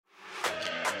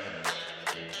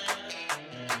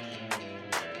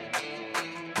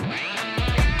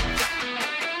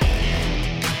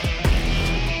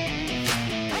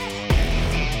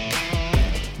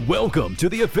Welcome to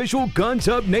the official Guns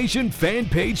Up Nation fan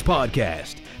page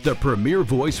podcast, the premier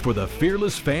voice for the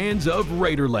fearless fans of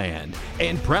Raiderland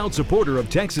and proud supporter of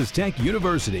Texas Tech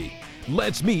University.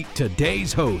 Let's meet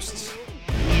today's hosts.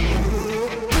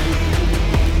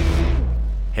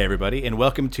 Hey everybody, and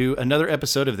welcome to another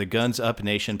episode of the Guns Up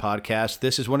Nation podcast.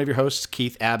 This is one of your hosts,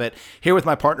 Keith Abbott, here with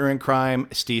my partner in crime,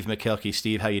 Steve McKelkey.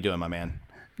 Steve, how you doing, my man?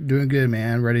 Doing good,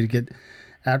 man. Ready to get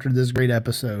after this great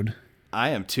episode.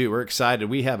 I am too. We're excited.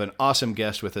 We have an awesome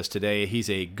guest with us today. He's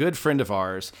a good friend of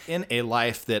ours in a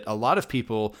life that a lot of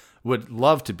people would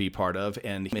love to be part of,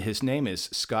 and his name is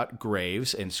Scott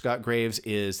Graves, and Scott Graves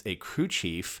is a crew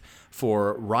chief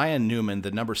for Ryan Newman,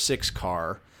 the number 6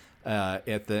 car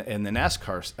in the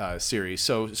NASCAR series.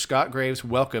 So Scott Graves,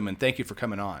 welcome, and thank you for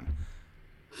coming on.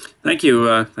 Thank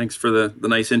you. Thanks for the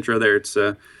nice intro there. It's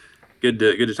good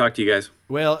to talk to you guys.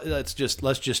 Well, let's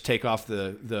just take off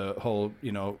the whole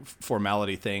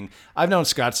formality thing. I've known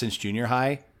Scott since junior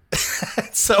high.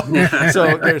 so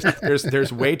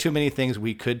there's way too many things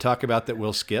we could talk about that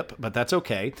we'll skip, but that's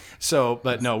okay.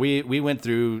 But no, we went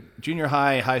through junior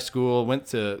high school, went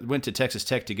to Texas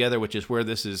Tech together, which is where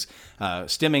this is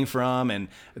stemming from, and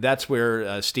that's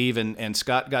where Steve and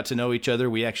Scott got to know each other.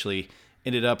 We actually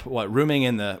ended up rooming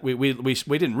in the we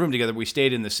didn't room together. We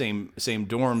stayed in the same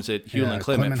dorms at Hewlin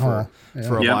Clement for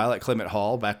a while at Clement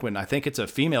Hall, back when I think it's a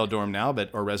female dorm now,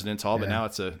 or residence hall, but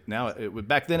now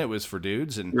back then it was for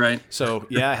dudes, and right. So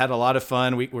I had a lot of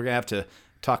fun. We're gonna have to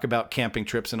talk about camping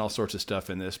trips and all sorts of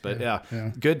stuff in this, but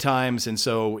good times. And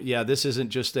so this isn't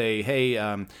just a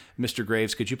hey, Mr.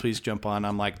 Graves, could you please jump on?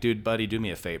 I'm like, dude, buddy, do me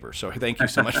a favor. So thank you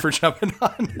so much for jumping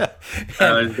on.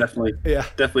 There's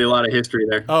definitely a lot of history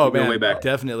there. Oh man, way back.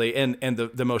 Definitely. And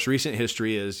the most recent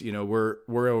history is we're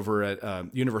over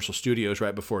at Universal Studios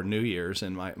right before New Year's,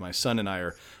 and my son and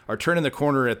I are turning the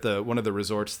corner at one of the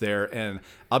resorts there, and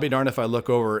I'll be darned if I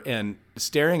look over and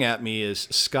staring at me is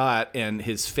Scott and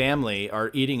his family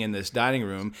are eating in this dining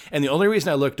room. And the only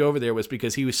reason I looked over there was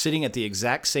because he was sitting at the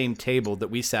exact same table that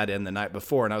we sat in the night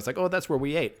before. And I was like, oh, that's where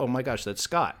we ate. Oh my gosh, that's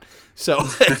Scott. So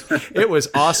it was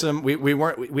awesome. We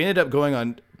ended up going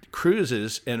on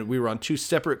cruises, and we were on 2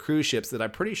 separate cruise ships that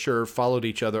I'm pretty sure followed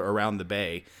each other around the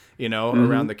bay,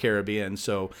 around the Caribbean.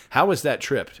 So how was that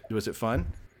trip? Was it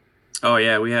fun? Oh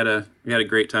yeah, we had a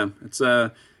great time. It's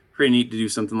pretty neat to do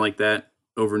something like that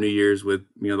over New Year's with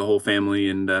the whole family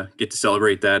and get to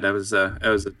celebrate that. That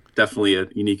was definitely a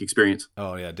unique experience.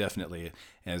 Oh yeah, definitely.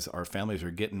 As our families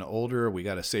are getting older, we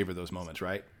got to savor those moments,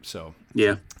 right? So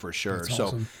yeah, for sure. That's so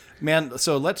awesome. Man,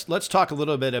 so let's talk a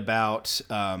little bit about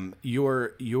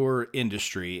your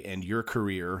industry and your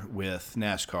career with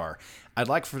NASCAR. I'd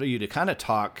like for you to kind of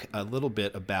talk a little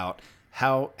bit about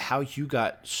how you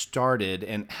got started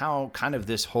and how kind of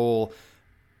this whole,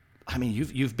 I mean,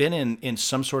 you've been in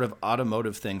some sort of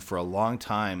automotive thing for a long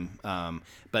time,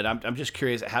 but I'm just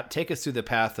curious. Take us through the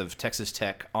path of Texas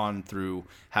Tech on through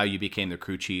how you became the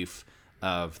crew chief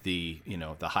of the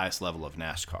highest level of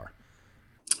NASCAR.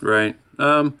 Right.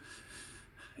 So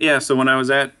when I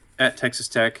was at Texas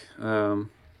Tech, I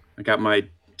got my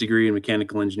degree in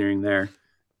mechanical engineering there,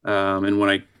 and when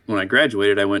I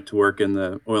graduated, I went to work in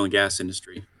the oil and gas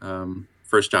industry.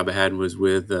 First job I had was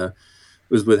with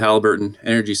Halliburton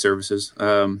Energy Services,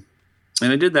 and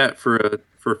I did that for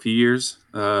a few years.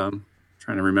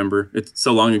 Trying to remember, it's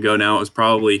so long ago now. It was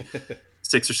probably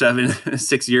 6 or 7,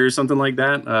 6 years, something like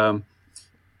that.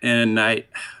 And I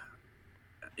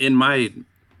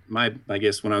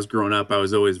guess when I was growing up, I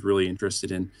was always really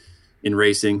interested in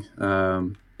racing,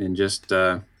 and just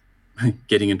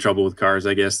getting in trouble with cars,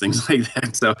 I guess, things like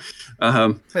that. So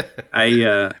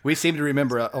we seem to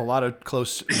remember a lot of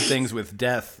close things with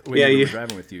death when we were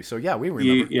driving with you. So we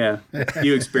remember.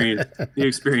 You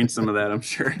experienced some of that, I'm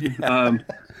sure.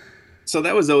 So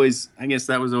that was always kind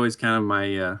of my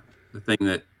the thing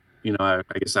that I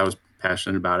guess I was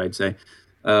passionate about, I'd say.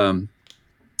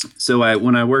 So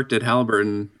when I worked at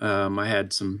Halliburton, I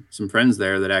had some friends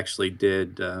there that actually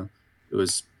did it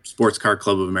was Sports Car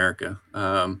Club of America.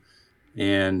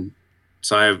 And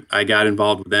so I got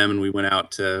involved with them, and we went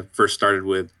out to first started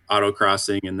with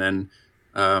autocrossing, and then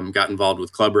got involved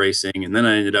with club racing, and then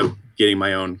I ended up getting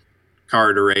my own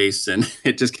car to race, and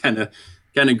it just kind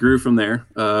of grew from there.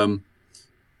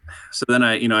 So then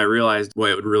I realized,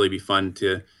 boy, it would really be fun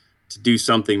to do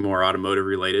something more automotive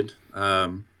related.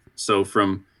 So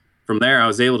from there, I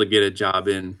was able to get a job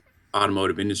in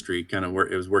automotive industry, kind of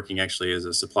it was working actually as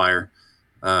a supplier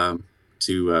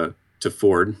to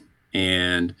Ford.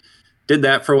 And did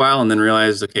that for a while, and then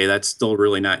realized, okay, that's still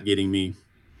really not getting me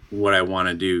what I want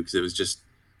to do, because it was just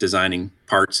designing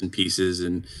parts and pieces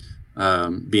and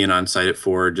being on site at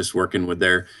Ford, just working with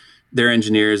their they're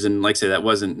engineers, and like I say, that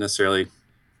wasn't necessarily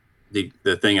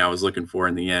the thing I was looking for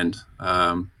in the end.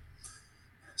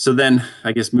 So then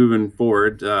I guess moving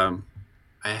forward, I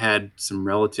had some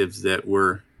relatives that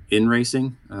were in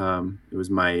racing. It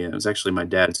was actually my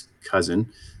dad's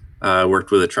cousin,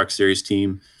 worked with a truck series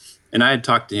team, and I had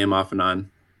talked to him off and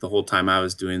on the whole time I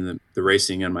was doing the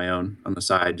racing on my own on the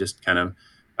side. Just kind of,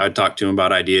 I'd talk to him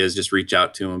about ideas, just reach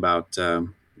out to him about,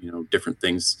 different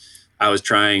things I was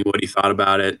trying, what he thought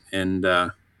about it. And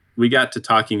we got to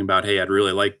talking about, hey, I'd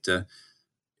really like to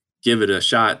give it a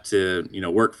shot to,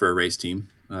 work for a race team.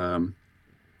 And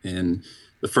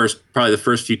probably the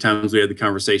first few times we had the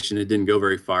conversation, it didn't go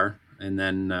very far. And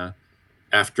then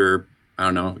after, I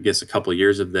don't know, I guess a couple of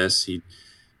years of this,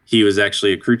 he was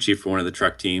actually a crew chief for one of the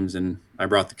truck teams. And I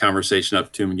brought the conversation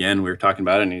up to him again. We were talking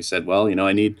about it, and he said, well,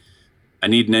 I need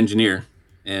an engineer.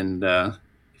 And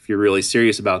if you're really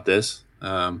serious about this,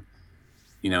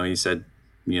 he said,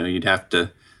 you'd have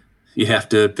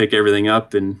to pick everything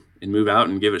up and move out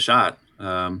and give it a shot.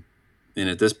 And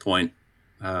at this point,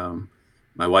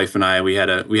 my wife and I, we had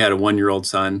a 1-year-old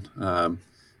son,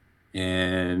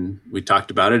 and we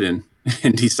talked about it and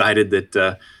decided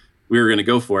that we were going to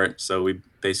go for it. So we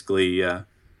basically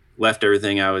left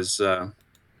everything. I was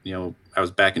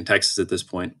back in Texas at this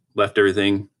point. Left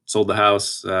everything, sold the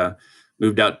house,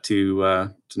 moved out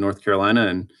to North Carolina,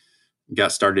 and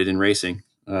got started in racing.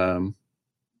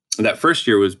 That first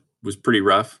year was pretty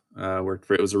rough.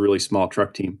 It was a really small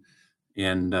truck team,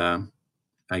 and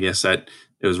I guess that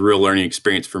it was a real learning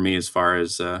experience for me as far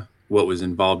as what was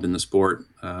involved in the sport,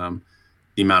 the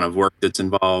amount of work that's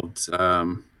involved.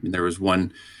 There was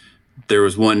one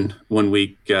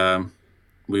week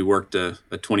we worked a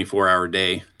 24-hour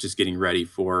day just getting ready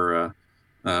for an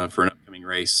upcoming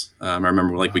race. I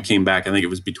remember we came back, I think it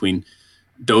was between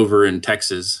Dover and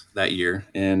Texas that year,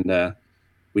 and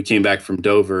we came back from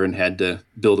Dover and had to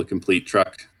build a complete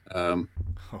truck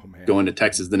going to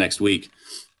Texas the next week.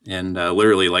 And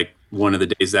literally one of the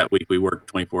days that week we worked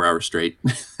 24 hours straight.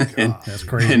 And, that's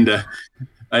crazy. And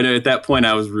I know at that point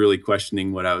I was really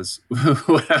questioning what I was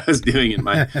doing in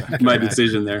my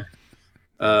decision there.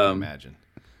 Imagine.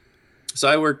 So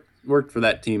I worked for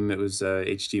that team. It was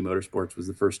HT Motorsports was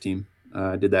the first team.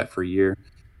 I did that for a year,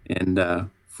 and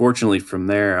fortunately from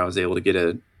there I was able to get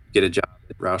a job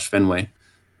at Roush Fenway,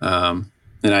 and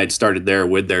I had started there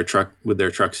with their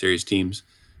truck series teams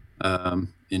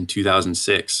in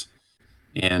 2006,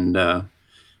 and it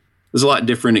was a lot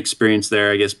different experience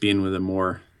there. I guess being with a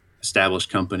more established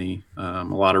company, a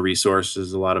lot of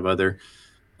resources, a lot of other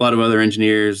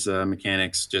engineers,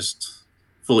 mechanics, just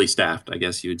fully staffed, I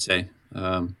guess you would say.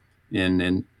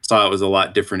 And saw it was a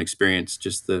lot different experience,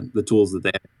 just the tools that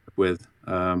they had to work with.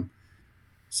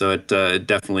 So it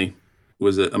definitely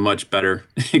was a much better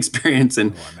experience,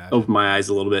 and opened my eyes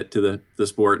a little bit to the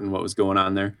sport and what was going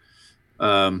on there.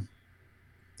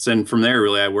 So then from there,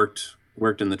 really, I worked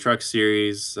in the truck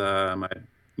series. I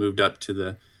moved up to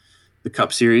the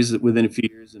Cup series within a few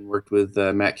years, and worked with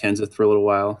Matt Kenseth for a little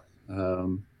while.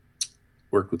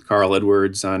 Worked with Carl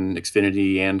Edwards on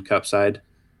Xfinity and Cup side.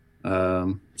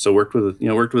 So worked with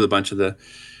a bunch of the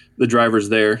drivers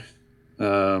there.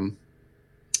 And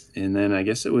then I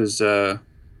guess it was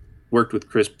worked with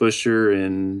Chris Buescher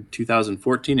in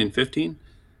 2014 and 15,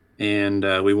 and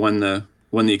we won the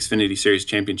Xfinity Series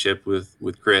championship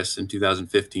with Chris in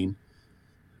 2015.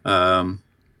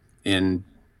 And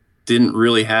didn't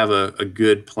really have a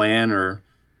good plan or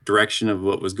direction of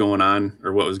what was going on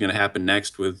or what was going to happen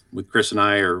next with Chris and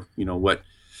I, or what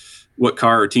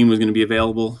car or team was going to be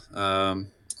available. I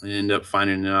ended up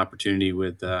finding an opportunity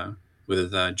with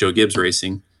Joe Gibbs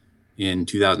Racing in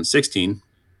 2016,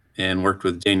 and worked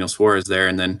with Daniel Suarez there,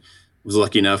 and then was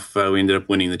lucky enough we ended up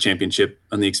winning the championship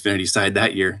on the Xfinity side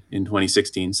that year in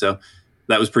 2016. So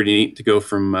that was pretty neat to go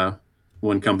from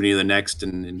one company to the next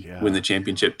and win the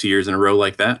championship 2 years in a row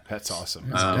like that. That's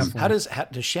awesome. How does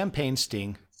champagne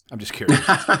sting? I'm just curious.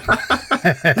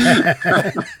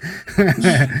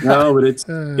 No, but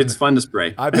it's fun to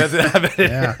spray. I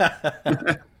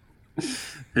bet.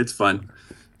 It's fun.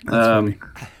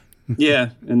 Yeah,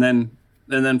 and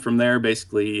then from there,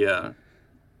 basically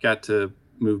got to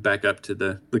move back up to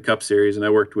the Cup series, and I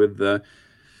worked with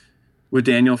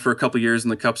Daniel for a couple years on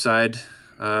the Cup side,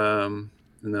 and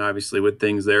then obviously with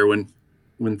things there when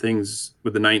things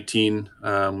with the 19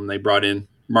 when they brought in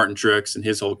Martin Truex and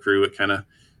his whole crew, it kind of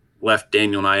left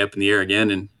Daniel and I up in the air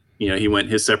again, and he went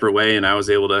his separate way, and I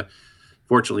was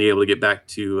fortunately able to get back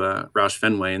to Roush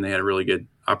Fenway, and they had a really good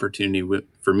opportunity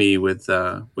for me with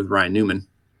Ryan Newman.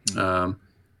 A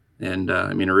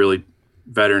really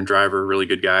veteran driver, really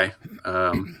good guy.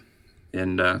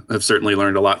 and I've certainly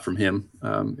learned a lot from him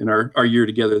in our year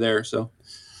together there. So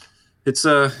it's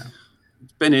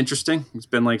been interesting. It's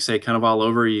been, like, say, kind of all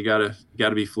over. You gotta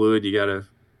be fluid. You gotta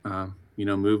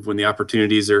move when the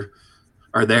opportunities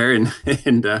are there, and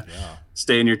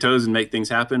stay on your toes and make things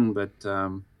happen. But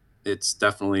it's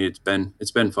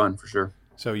been fun for sure.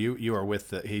 So you are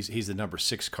with he's the number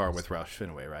 6 car with Roush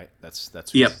Fenway, right? That's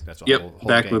yep. That's a yep. whole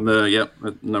Back game. with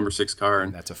the number 6 car,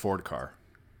 and that's a Ford car.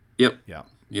 Yep. Yeah.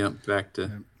 Yep.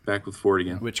 Back with Ford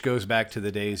again. Which goes back to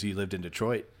the days you lived in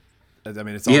Detroit. I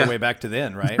mean, it's all the way back to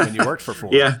then, right? When you worked for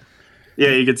Ford. Yeah.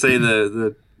 You could say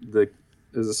the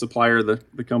as a supplier,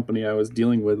 the company I was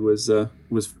dealing with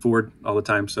was Ford all the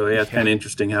time. So it's kind of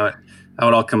interesting how it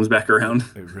all comes back around.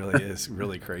 It really is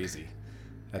really crazy.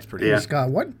 That's pretty. Hey, Scott,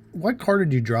 what car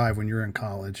did you drive when you were in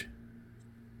college?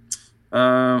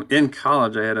 In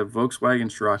college, I had a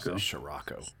Volkswagen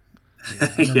Scirocco.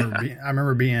 I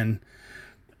remember being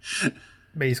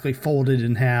basically folded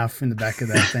in half in the back of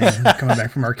that thing coming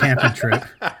back from our camping trip.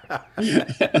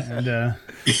 And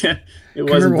it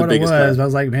wasn't the biggest car. I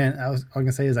was like, man, all I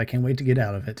can say is I can't wait to get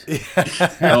out of it.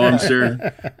 Oh, I'm sure.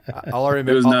 All I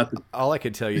remember, all I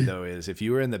could tell you though is if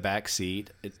you were in the back seat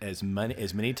as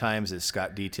many times as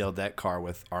Scott detailed that car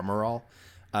with Armor All,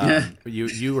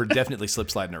 you were definitely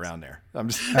slip sliding around there. I'm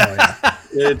just.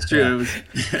 It's true.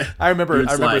 I remember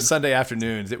Sunday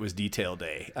afternoons. It was detail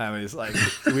day. I mean, it's like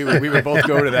we would both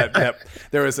go to that.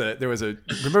 There was a.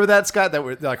 Remember that, Scott? That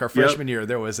was like our freshman year.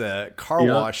 There was a car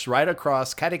wash right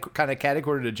across, kind of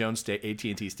catty-corner to Jones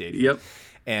AT&T Stadium. Yep.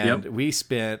 And we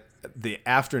spent the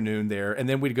afternoon there, and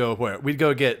then we'd go where? We'd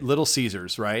go get Little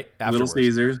Caesars, right? Afterwards. Little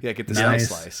Caesars. Yeah, get the steak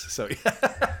slice. So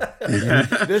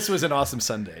this was an awesome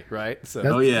Sunday, right? So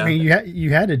I mean,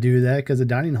 you had to do that because the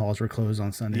dining halls were closed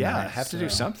on Sunday. Yeah, night, I have to do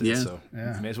something. Yeah. So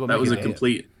may as well that make was it a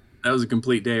complete. That was a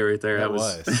complete day right there. That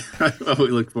was what we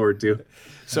look forward to.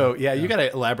 So you got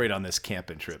to elaborate on this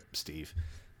camping trip, Steve.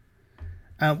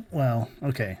 Well,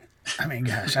 okay. I mean,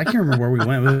 gosh, I can't remember where we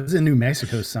went. It was in New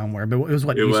Mexico somewhere, but it was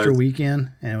Easter weekend,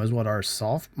 and it was our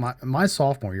my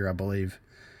sophomore year, I believe,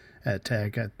 at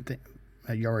Tech. I think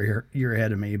you're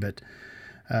ahead of me, but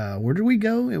where did we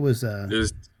go? It was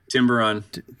Tiburon.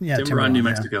 Tiburon, New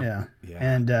Mexico.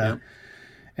 Yeah.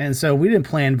 And so we didn't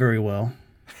plan very well.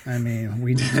 I mean,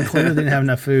 we clearly didn't have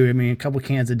enough food. I mean, a couple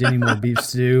cans of Denny Moore beef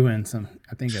stew and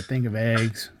I think a thing of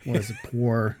eggs was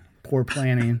poor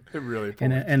planning. Really poor.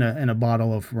 And a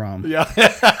bottle of rum. Yeah.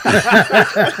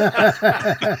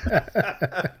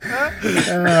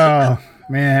 Oh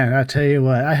man, I tell you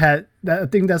what, I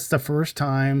think that's the first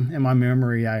time in my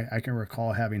memory I can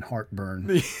recall having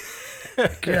heartburn.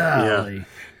 Golly.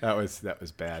 That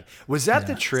was bad. Was that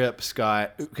the trip,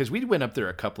 Scott? Because we went up there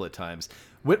a couple of times.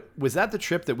 Was that the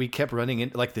trip that we kept running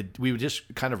in? We would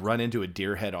just kind of run into a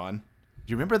deer head on.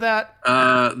 Do you remember that?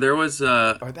 There was.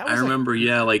 I remember.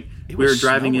 Yeah, like we were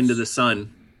driving into the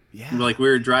sun. Yeah. Like we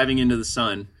were driving into the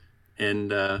sun,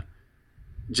 and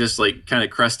just like kind of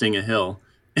cresting a hill.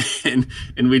 And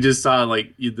we just saw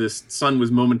like the sun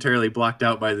was momentarily blocked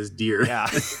out by this deer. Yeah,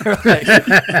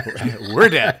 we're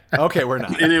dead. Okay, we're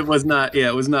not. And it was not. Yeah,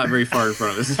 it was not very far in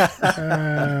front of us.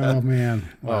 Oh man!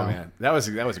 Wow. Oh man, that was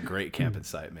a great camping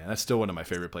site, man. That's still one of my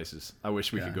favorite places. I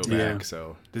wish we could go back.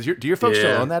 So, do your folks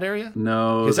still own that area?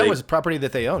 No, because that was property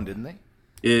that they owned, didn't they?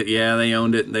 They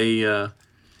owned it.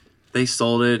 They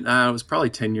sold it. It was probably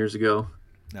 10 years ago.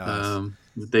 No,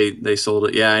 they sold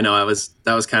it. Yeah, I know.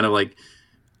 That was kind of like.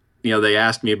 They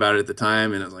asked me about it at the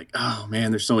time, and I was like, "Oh man,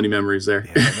 there's so many memories there."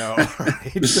 Yeah, I know.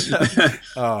 Right?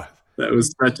 Oh, that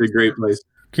was such a great place.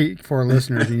 For our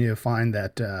listeners, you need to find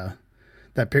that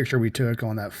picture we took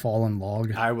on that fallen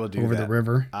log. I will do over that. the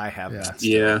river. I have that.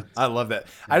 Yeah, I love that.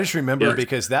 I just remember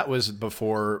because that was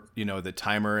before the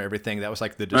timer, everything. That was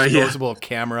like the disposable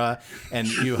camera, and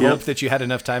you hoped that you had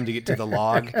enough time to get to the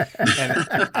log. And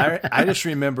I just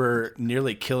remember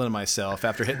nearly killing myself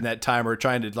after hitting that timer,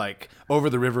 trying to like over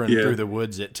the river and through the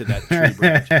woods to that tree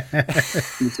bridge.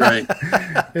 That's right.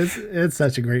 It's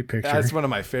such a great picture. That's one of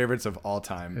my favorites of all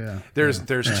time. Yeah. There's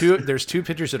two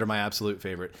pictures that are my absolute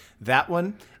favorite. That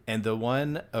one and the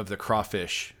one of the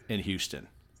crawfish in Houston.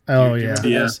 Oh, Do you remember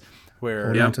this? Where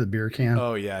holding onto the beer can.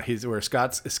 Oh yeah, where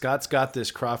Scott's got this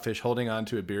crawfish holding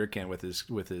onto a beer can with his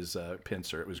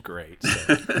pincer. It was great.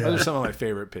 So, those are some of my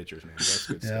favorite pictures, man. That's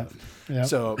good stuff. Yep.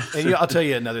 So, and I'll tell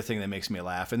you another thing that makes me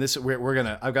laugh. And this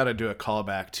I've got to do a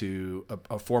callback to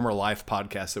a former life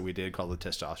podcast that we did called the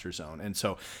Testosterone Zone. And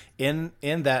so in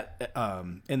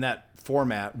that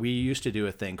format, we used to do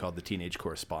a thing called the Teenage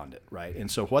Correspondent, right?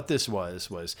 And so what this was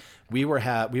we would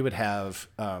have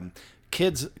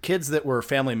kids that were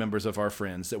family members of our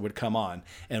friends that would come on,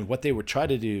 and what they would try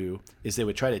to do is they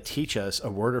would try to teach us a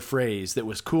word or phrase that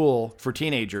was cool for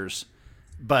teenagers,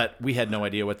 but we had no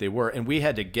idea what they were, and we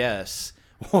had to guess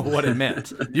what it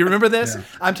meant. Do you remember this? Yeah.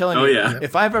 I'm telling you,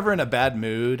 if I'm ever in a bad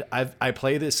mood, I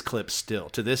play this clip still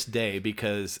to this day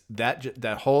because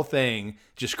that whole thing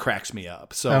just cracks me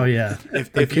up. So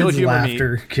if you'll humor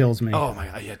laughter me, kills me. Oh my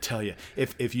God, I tell you,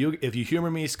 if you humor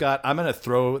me, Scott, I'm gonna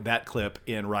throw that clip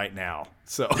in right now.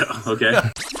 So okay.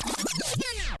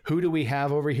 Who do we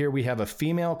have over here? We have a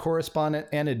female correspondent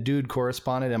and a dude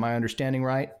correspondent. Am I understanding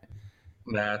right?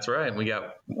 That's right. We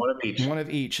got one of each. One of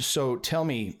each. So tell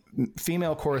me,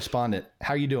 female correspondent,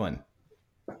 how you doing?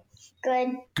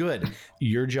 Good.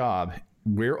 Your job,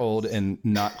 we're old and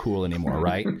not cool anymore,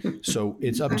 right? So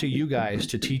it's up to you guys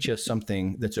to teach us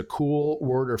something that's a cool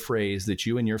word or phrase that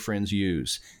you and your friends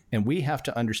use. And we have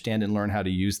to understand and learn how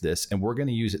to use this. And we're going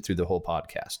to use it through the whole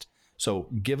podcast. So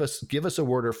give us a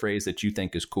word or phrase that you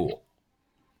think is cool.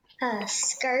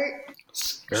 Skirt.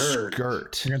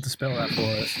 You have to spell that for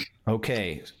us.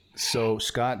 Okay. So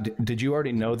Scott, did you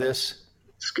already know this?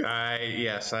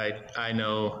 Yes, I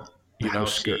know. How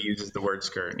she uses the word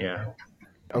skirt. Yeah.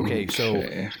 Okay, so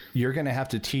you're going to have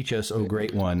to teach us, oh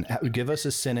great one. Give us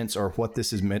a sentence or what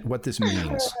this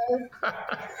means.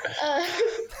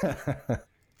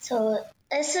 So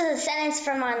this is a sentence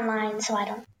from online, so I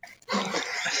don't.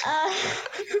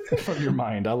 From your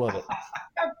mind, I love it.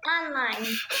 Online.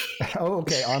 Oh,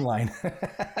 okay, online.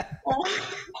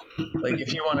 Like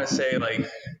if you want to say like,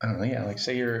 I don't know, like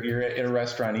say you're in a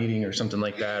restaurant eating or something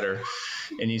like that,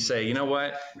 and you say, you know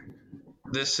what,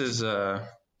 this is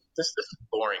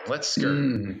boring. Let's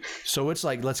skirt. So it's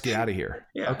like, let's get out of here.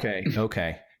 Yeah.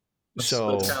 Okay.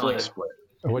 So split.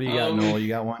 What do you got, Noel? You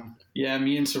got one? Yeah,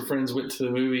 me and some friends went to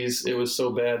the movies. It was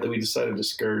so bad that we decided to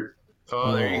skirt.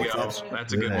 Oh, there you go.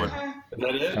 That's a good one. Is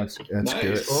that it? That's nice.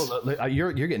 Good. Oh,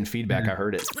 you're getting feedback. I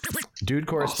heard it. Dude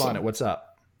correspondent, awesome. What's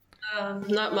up?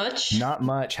 Not much. Not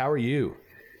much. How are you?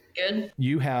 Good.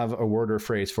 You have a word or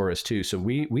phrase for us too. So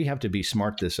we have to be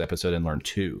smart this episode and learn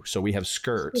two. So we have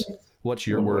skirt. What's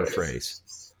your word or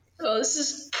phrase? Oh, this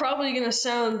is probably gonna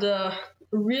sound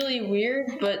really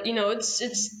weird, but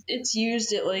it's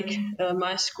used at like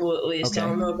my school at least. Okay. I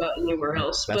don't know about anywhere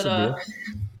else. That's a deal.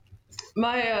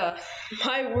 My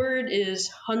word is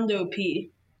hundo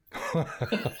P. Oh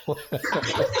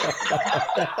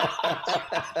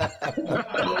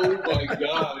my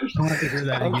gosh! I want to hear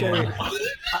that again. Okay,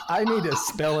 I need a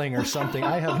spelling or something.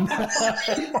 I have.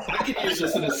 I can use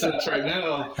this in a sentence right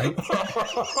now.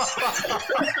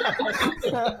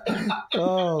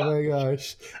 Oh my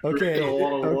gosh! Okay,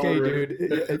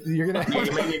 dude, you're gonna.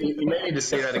 You may need to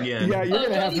say that again. Yeah, you're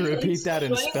gonna have to repeat that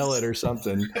and spell it or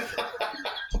something.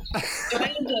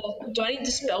 Do I need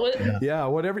to spell it? Yeah,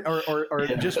 whatever, or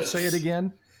just say it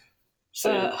again.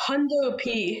 Hundo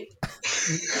P.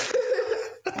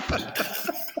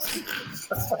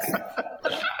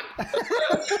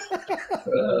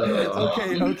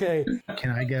 Okay.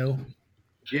 Can I go?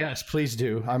 Yes, please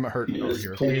do. I'm hurting over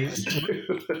here. Please.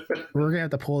 We're gonna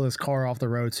have to pull this car off the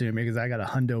road soon because I got a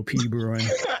hundo P brewing.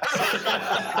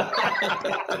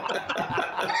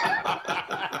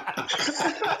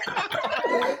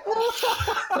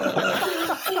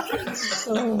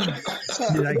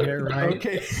 Did I get it right?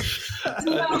 Okay.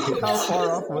 How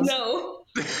far off was it?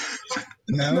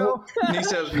 No. He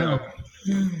says no.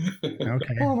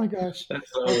 Okay. Oh my gosh.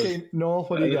 Okay, Noel,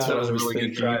 what do you got? That was a really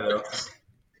good try, though.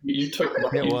 You took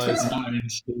mine,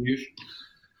 Steve.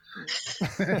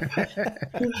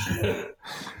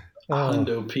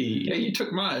 Hundo P. Yeah, you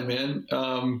took mine, man.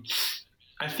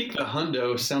 I think the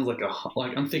hundo sounds like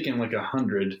I'm thinking like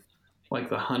 100. Like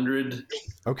the 100.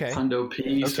 Okay. Hundo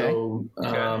P. Okay. So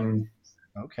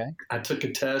okay. I took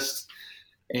a test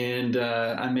and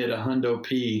I made a hundo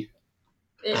P.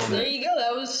 There you go.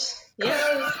 That was it.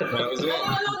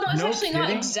 No, it's actually not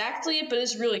exactly it, but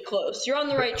it's really close. You're on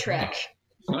the right track.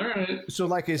 All right. So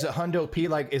like, is it hundo P?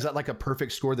 Like, is that like a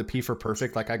perfect score? The P for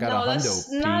perfect? Like I got a hundo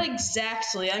P. Not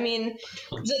exactly. I mean,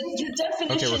 the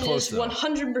definition is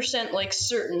 100% like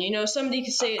certain. Somebody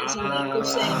could say it. Somebody could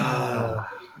say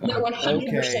they're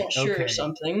 100% sure or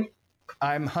something.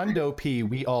 I'm hundo P.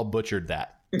 We all butchered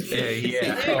that. Yeah. There you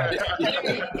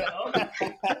go.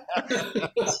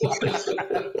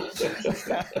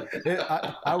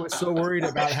 I was so worried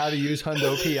about how to use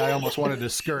hundo P. I almost wanted to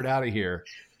skirt out of here.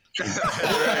 Very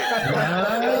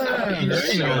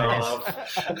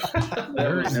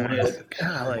nice.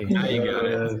 Golly. Now you got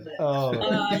it. Oh,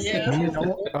 yeah.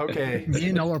 Okay. Me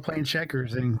and Noel are playing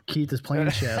checkers, and Keith is playing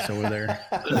chess over there.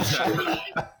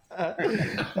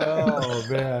 Oh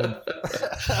man,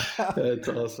 that's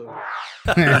awesome.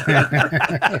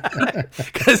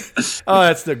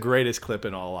 That's the greatest clip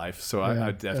in all life. So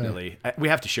I definitely we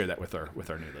have to share that with our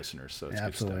new listeners. So it's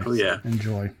absolutely. Good stuff. Oh yeah,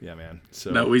 enjoy. Yeah, man. So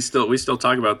no, we still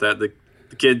talk about that. The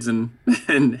kids and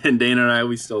Dana and I,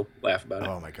 we still laugh about it.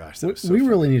 Oh my gosh, we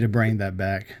really need to bring that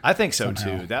back. I think so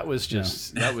too. That was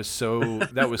just that was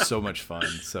so much fun.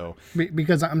 So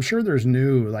because I'm sure there's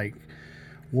new like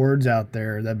words out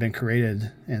there that have been created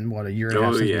in a year and a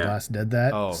half since we last did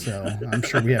that. Oh. So I'm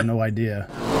sure we have no idea.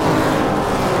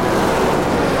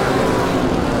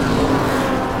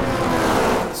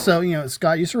 So,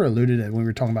 Scott, you sort of alluded to it when we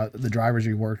were talking about the drivers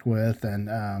you worked with. And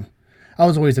I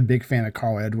was always a big fan of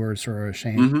Carl Edwards, sort of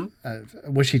ashamed. I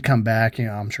wish he'd come back.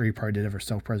 I'm sure he probably did it for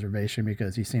self-preservation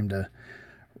because he seemed to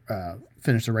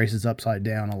finish the races upside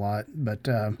down a lot. But,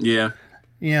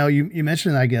 you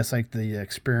mentioned, I guess, like the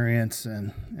experience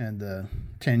and the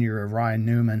tenure of Ryan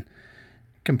Newman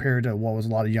compared to what was a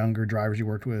lot of younger drivers you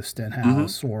worked with,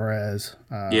 Stenhouse, Suarez,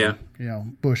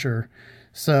 Buscher.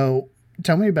 So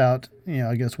tell me about,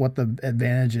 I guess what the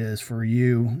advantage is for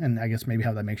you and I guess maybe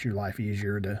how that makes your life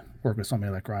easier to work with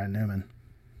somebody like Ryan Newman.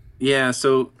 Yeah.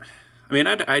 So, I mean,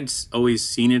 I'd always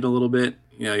seen it a little bit,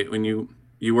 when you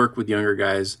work with younger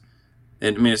guys,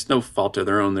 and I mean, it's no fault of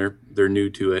their own. They're new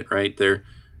to it, right? They're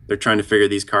trying to figure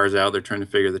these cars out. They're trying to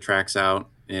figure the tracks out.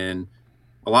 And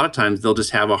a lot of times they'll just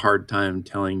have a hard time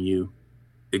telling you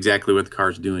exactly what the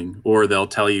car's doing, or they'll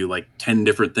tell you like 10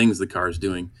 different things the car's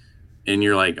doing. And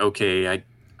you're like, okay,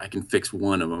 I can fix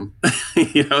one of them,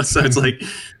 so it's like,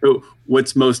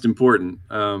 what's most important?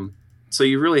 So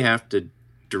you really have to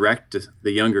direct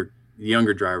the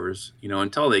younger drivers,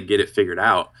 until they get it figured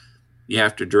out. You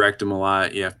have to direct them a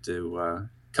lot. You have to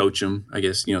coach them, I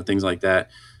guess, things like that.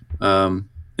 And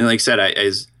like I said,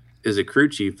 as a crew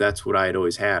chief, that's what I had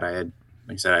always had. I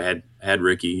had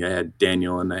Ricky, I had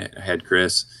Daniel, and I had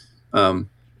Chris. All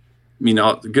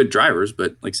good drivers,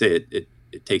 but like I say,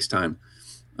 it takes time.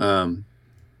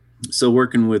 So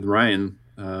working with Ryan,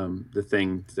 the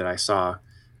thing that I saw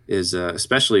is,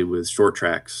 especially with short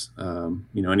tracks,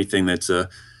 anything that's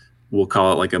we'll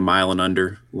call it like a mile and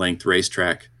under length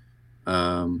racetrack.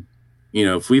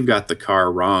 If we've got the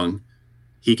car wrong,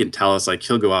 he can tell us, like,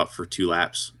 he'll go out for 2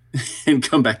 laps and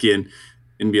come back in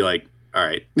and be like, all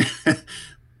right,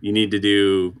 you need to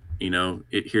do,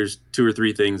 here's 2 or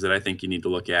 3 things that I think you need to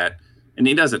look at. And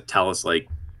he doesn't tell us like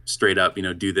straight up,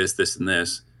 do this, this, and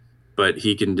this, but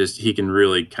he can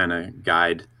really kind of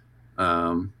guide.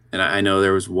 And I know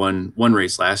there was one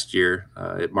race last year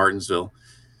at Martinsville.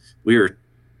 We were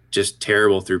just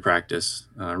terrible through practice,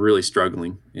 really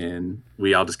struggling. And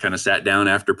we all just kind of sat down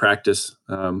after practice,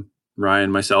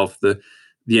 Ryan, myself, the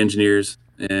engineers,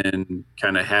 and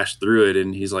kind of hashed through it.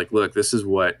 And he's like, look, this is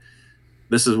what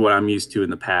I'm used to in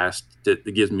the past that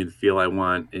gives me the feel I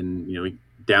want. And,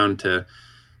 down to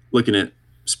looking at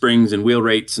springs and wheel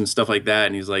rates and stuff like that.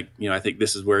 And he's like, I think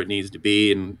this is where it needs to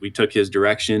be. And we took his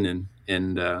direction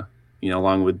and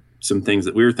along with some things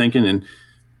that we were thinking, and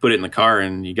put it in the car,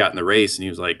 and he got in the race, and he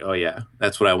was like, oh yeah,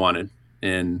 that's what I wanted.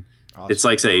 And awesome. It's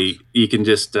like, say, you can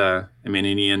just, and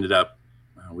he ended up,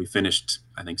 we finished,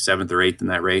 I think 7th or 8th in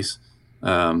that race.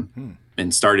 And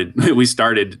we started,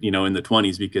 in the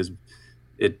 20s because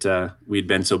we'd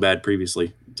been so bad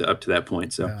previously up to that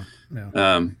point. So,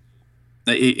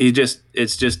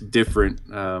 it's just different,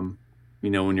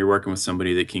 when you're working with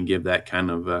somebody that can give that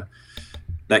kind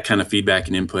of feedback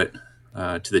and input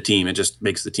to the team. It just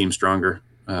makes the team stronger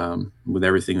with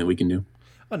everything that we can do.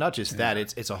 Well, not just that,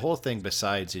 it's a whole thing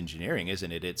besides engineering,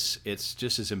 isn't it? It's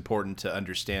just as important to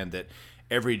understand that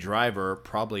every driver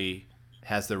probably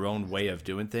has their own way of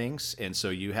doing things, and so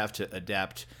you have to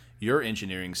adapt your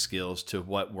engineering skills to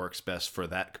what works best for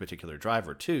that particular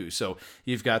driver too. So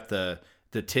you've got the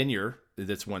tenure,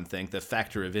 that's one thing, the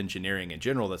factor of engineering in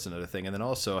general, that's another thing, and then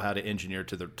also how to engineer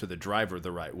to the driver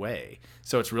the right way.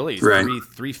 So it's really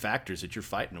three factors that you're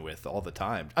fighting with all the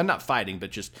time. I'm not fighting, but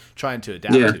just trying to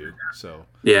adapt to. So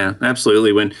yeah,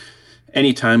 absolutely.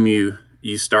 Anytime you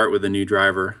start with a new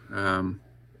driver,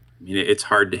 it's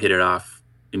hard to hit it off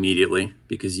immediately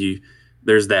because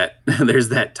there's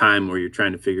that time where you're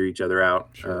trying to figure each other out.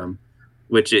 Sure.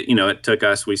 Which it took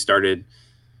us. We started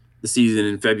the season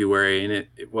in February, and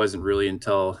it wasn't really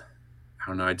until, I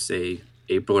don't know, I'd say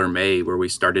April or May where we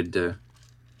started to,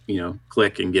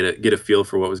 click and get a feel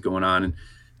for what was going on.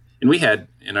 And we had,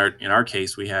 in our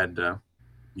case, we had,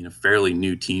 fairly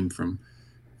new team from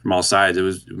all sides. It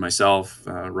was myself,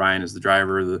 Ryan as the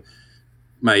driver,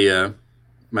 my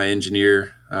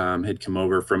engineer had come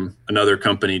over from another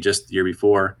company just the year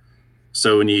before.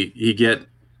 So when you get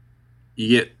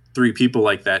three people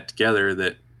like that together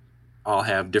that all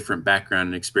have different background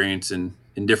and experience and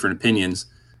different opinions,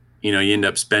 you end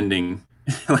up spending,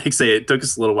 like say, it took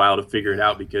us a little while to figure it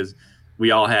out because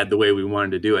we all had the way we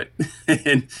wanted to do it.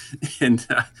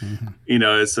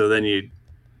 So then you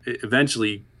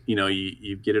eventually,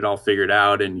 you get it all figured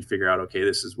out and you figure out, okay,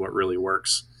 this is what really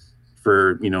works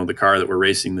for, the car that we're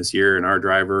racing this year and our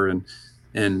driver. And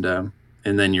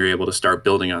then you're able to start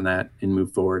building on that and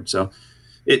move forward. So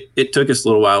it took us a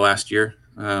little while last year.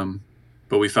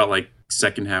 But we felt like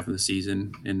second half of the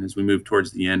season, and as we moved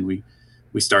towards the end, we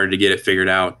started to get it figured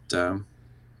out.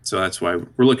 So that's why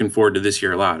we're looking forward to this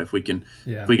year a lot. If we can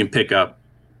pick up,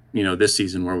 this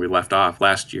season where we left off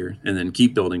last year, and then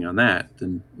keep building on that,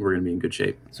 then we're going to be in good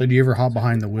shape. So do you ever hop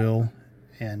behind the wheel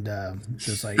and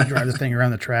just like drive the thing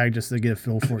around the track just to get a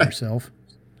feel for it yourself?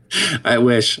 I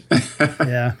wish.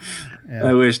 Yeah.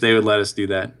 I wish they would let us do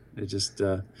that. It just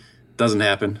doesn't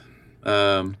happen.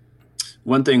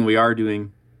 One thing we are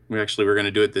doing, we're going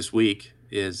to do it this week,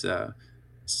 is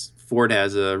Ford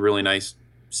has a really nice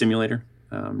simulator,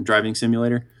 driving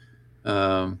simulator.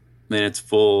 And it's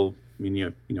full,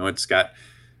 it's got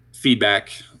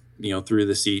feedback, through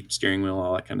the seat, steering wheel,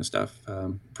 all that kind of stuff.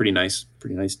 Pretty nice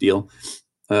deal.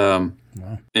 Wow.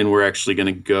 And we're actually going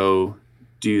to go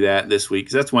do that this week.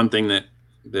 'Cause that's one thing that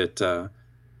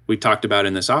we talked about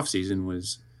in this off season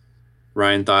was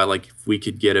Ryan thought like if we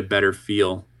could get a better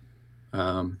feel,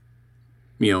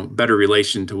 better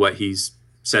relation to what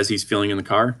says he's feeling in the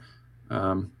car.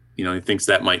 He thinks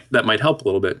that might help a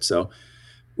little bit. So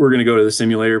we're going to go to the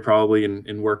simulator probably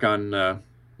and work on,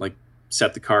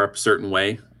 set the car up a certain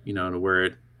way, to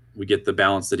where we get the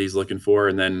balance that he's looking for.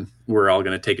 And then we're all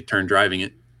going to take a turn driving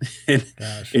it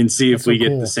and see if we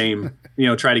get the same,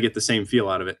 try to get the same feel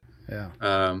out of it. Yeah.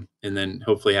 And then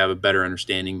hopefully have a better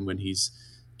understanding when he's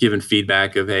given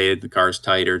feedback of, hey, the car's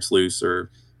tight or it's loose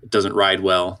or it doesn't ride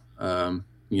well,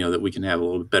 that we can have a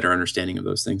little bit better understanding of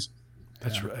those things.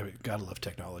 That's right. I mean, gotta love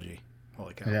technology.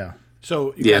 Holy cow. Yeah.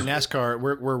 So NASCAR,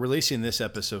 we're releasing this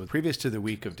episode previous to the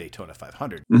week of Daytona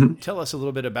 500. Mm-hmm. Tell us a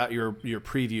little bit about your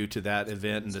preview to that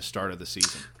event and the start of the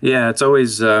season. Yeah, it's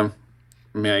always, I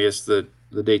guess the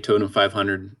Daytona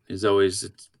 500 is always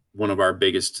one of our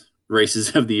biggest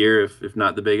races of the year, if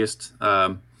not the biggest.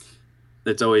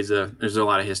 It's always there's a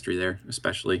lot of history there,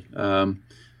 especially.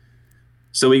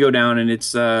 So we go down and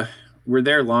it's we're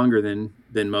there longer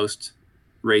than most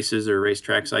races or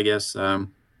racetracks, I guess.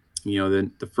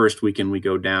 The first weekend we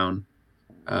go down,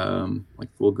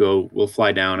 we'll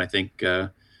fly down, I think,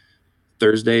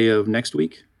 Thursday of next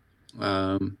week.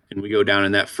 And we go down,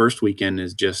 and that first weekend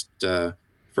is just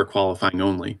for qualifying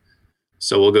only.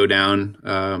 So we'll go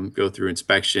down, go through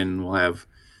inspection. We'll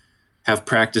have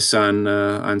practice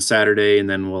on Saturday, and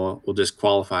then we'll just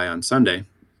qualify on Sunday.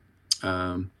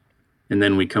 And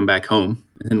then we come back home,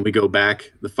 and then we go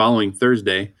back the following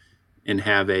Thursday and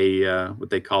have a what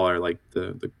they call our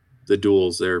the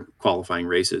duels, their qualifying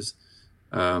races.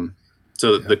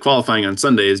 The qualifying on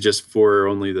Sunday is just for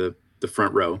only the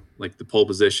front row, like the pole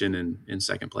position and in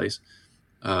second place.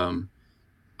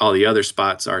 All the other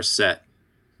spots are set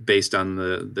based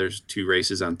on there's two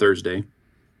races on Thursday.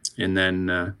 And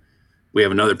then we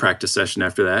have another practice session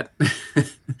after that.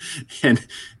 And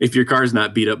if your car's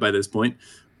not beat up by this point,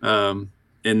 and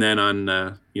then on,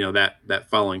 that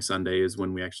following Sunday is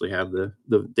when we actually have the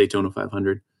Daytona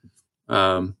 500.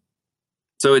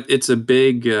 So it's a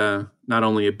big, not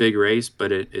only a big race,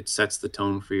 but it sets the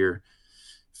tone for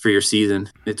your season.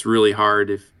 It's really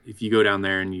hard if you go down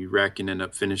there and you wreck and end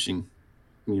up finishing,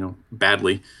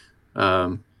 badly.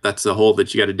 That's a hole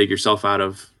that you got to dig yourself out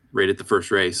of right at the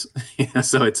first race.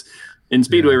 So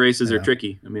speedway races are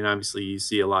tricky. I mean, obviously you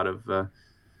see a lot of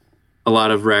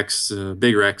wrecks,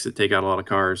 big wrecks that take out a lot of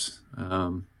cars.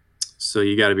 So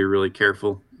you got to be really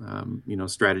careful,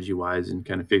 strategy wise, and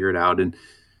kind of figure it out. And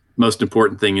most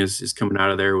important thing is coming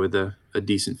out of there with a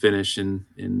decent finish and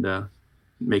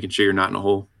making sure you're not in a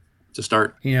hole to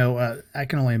start. I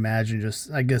can only imagine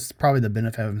I guess probably the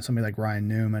benefit of somebody like Ryan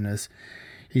Newman is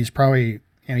he's probably,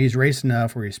 he's raced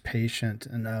enough where he's patient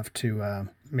enough to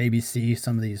maybe see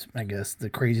some of these, I guess, the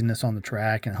craziness on the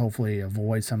track and hopefully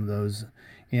avoid some of those.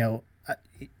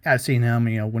 I've seen him,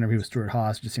 whenever he was Stuart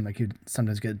Haas, it just seemed like he'd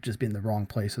sometimes just be in the wrong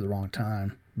place at the wrong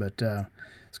time. But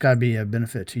it's got to be a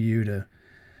benefit to you to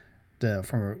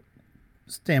from a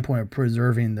standpoint of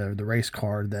preserving the race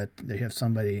car that they have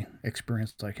somebody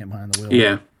experienced like him behind the wheel.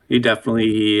 Yeah, he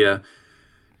definitely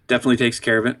takes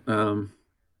care of it.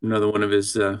 Another one of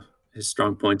his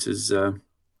strong points is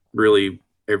really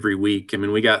every week. I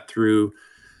mean, we got through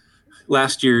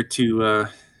last year to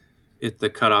at the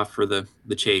cutoff for the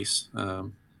chase,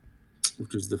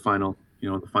 which was the final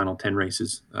the final 10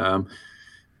 races.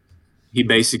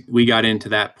 We got into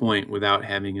that point without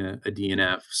having a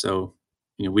DNF. So,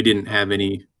 we didn't have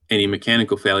any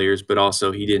mechanical failures, but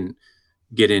also he didn't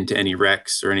get into any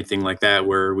wrecks or anything like that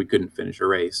where we couldn't finish a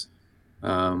race.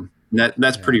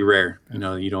 That's pretty rare.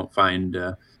 You don't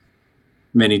find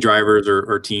many drivers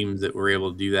or teams that were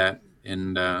able to do that.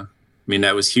 And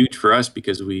that was huge for us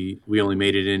because we only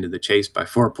made it into the chase by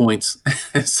 4 points.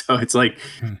 So it's like,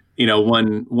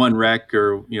 one wreck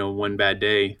or one bad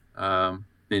day, and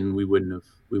we wouldn't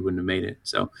have made it.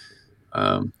 So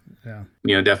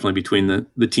definitely between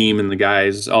the team and the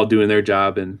guys all doing their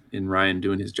job and Ryan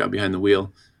doing his job behind the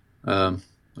wheel, like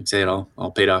I say, it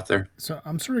all paid off there. So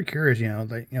I'm sort of curious,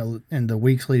 in the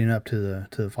weeks leading up to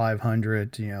the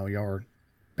 500, y'all were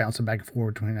bouncing back and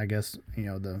forth between, I guess,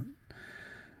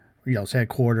 y'all's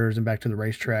headquarters and back to the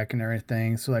racetrack and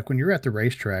everything. So like when you're at the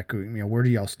racetrack, where do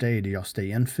y'all stay? Do y'all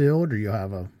stay infield, or you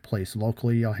have a place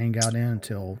locally y'all hang out in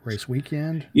until race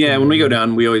weekend? Yeah, when we go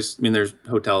down, we always, there's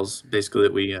hotels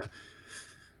basically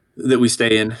that we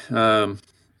stay in.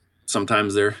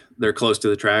 Sometimes they're close to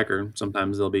the track, or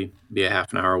sometimes they'll be a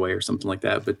half an hour away or something like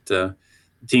that. But the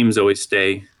teams always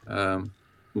stay.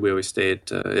 We always stay at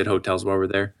hotels while we're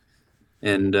there,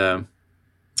 and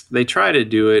they try to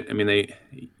do it.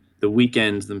 The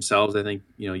weekends themselves, I think,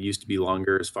 used to be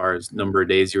longer as far as number of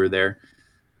days you were there.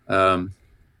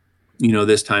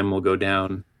 This time we'll go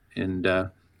down, and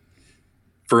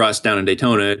for us down in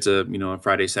Daytona, it's a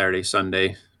Friday, Saturday,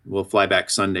 Sunday. We'll fly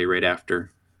back Sunday right after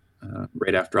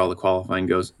all the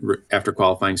qualifying after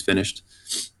qualifying's finished.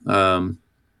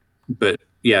 But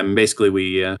yeah, basically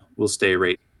we'll stay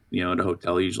right, at a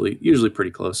hotel, usually pretty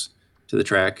close to the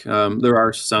track. There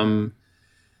are some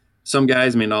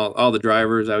guys, all the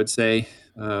drivers, I would say,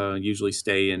 usually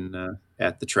stay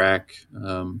at the track.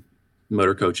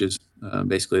 Motor coaches,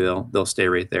 basically they'll stay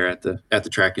right there at the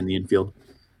track in the infield.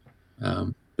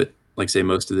 But like I say,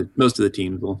 most of the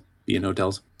teams will be in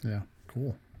hotels. Yeah,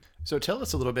 cool. So tell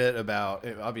us a little bit about,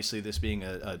 obviously this being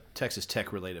a Texas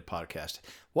Tech related podcast.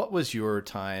 What was your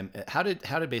time? How did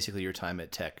basically your time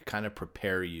at Tech kind of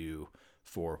prepare you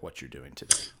for what you're doing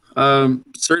today?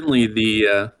 Certainly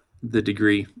the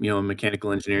degree, in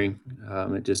mechanical engineering,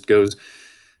 it just goes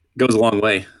a long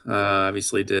way,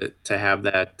 obviously to have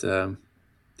that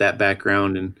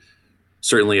background, and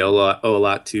certainly owe a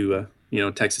lot to,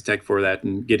 Texas Tech for that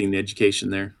and getting the education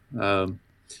there.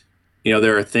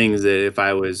 There are things that if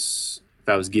I was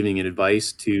giving it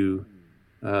advice to,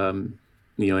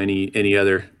 any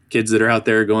other kids that are out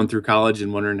there going through college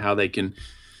and wondering how they can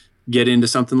get into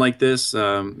something like this,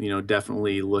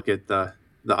 definitely look at the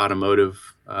automotive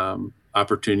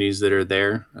opportunities that are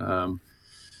there.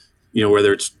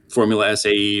 Whether it's Formula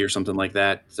SAE or something like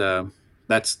that.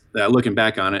 That's looking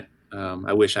back on it.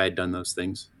 I wish I had done those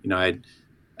things.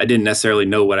 I didn't necessarily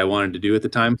know what I wanted to do at the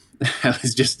time. I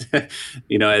was just, I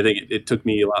think it took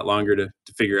me a lot longer to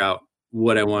figure out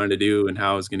what I wanted to do and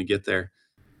how I was going to get there.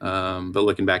 But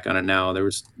looking back on it now, there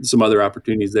was some other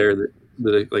opportunities there that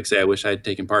like I say, I wish I had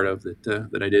taken part of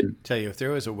that I didn't. Tell you, if there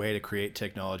was a way to create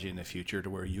technology in the future to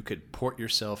where you could port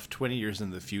yourself 20 years in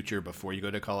the future before you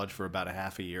go to college for about a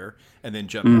half a year and then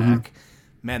jump back,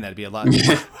 man, that'd be a lot.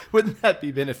 Wouldn't that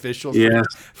be beneficial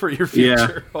for your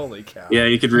future? Yeah. Holy cow. Yeah,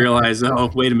 you could realize,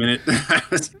 oh, wait a minute.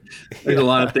 There's a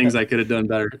lot of things I could have done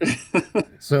better.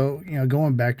 So,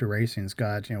 going back to racing,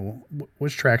 Scott,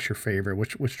 which track's your favorite?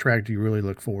 Which track do you really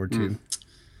look forward to?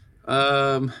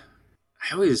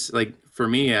 I always for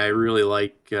me, I really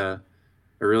like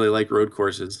road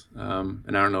courses. And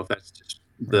I don't know if that's just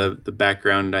the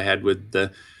background I had with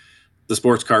the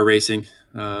sports car racing.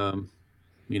 I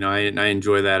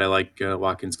enjoy that. I like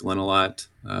Watkins Glen a lot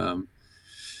in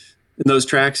those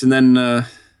tracks. And then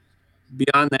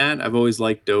beyond that, I've always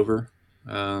liked Dover.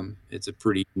 It's a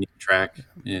pretty neat track.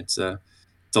 And it's a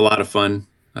lot of fun.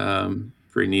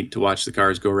 Pretty neat to watch the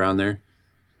cars go around there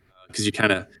because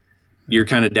you're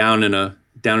kind of down in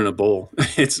a bowl.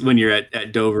 It's when you're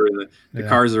at Dover and the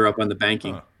cars are up on the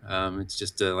banking. It's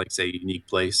just a unique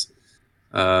place.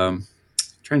 Trying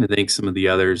to think some of the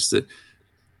others. That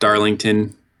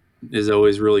Darlington is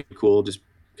always really cool just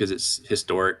because it's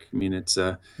historic. It's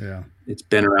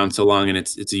been around so long, and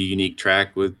it's a unique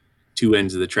track with two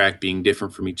ends of the track being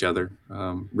different from each other.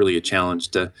 Really a challenge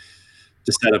to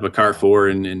set up a car for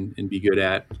and be good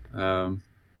at.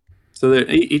 So that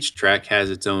each track has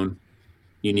its own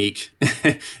unique,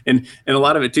 and a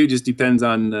lot of it too just depends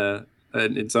on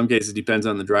in some cases depends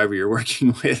on the driver you're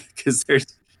working with, because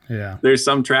there's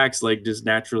some tracks just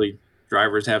naturally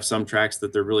drivers have some tracks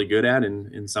that they're really good at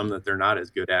and some that they're not as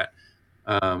good at.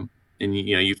 and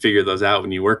you figure those out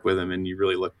when you work with them, and you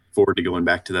really look forward to going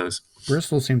back to those.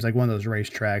 Bristol seems like one of those race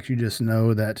tracks. You just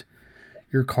know that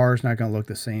your car's not going to look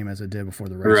the same as it did before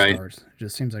the race starts. It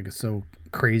just seems like it's so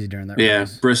crazy during that race. Yeah,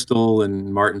 Bristol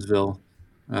and Martinsville.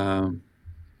 They're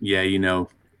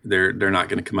not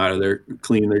going to come out of there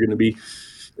clean. They're going to be,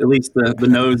 at least the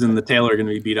nose and the tail are going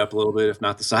to be beat up a little bit, if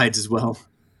not the sides as well.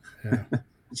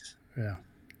 Yeah.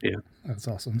 That's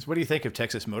awesome. So what do you think of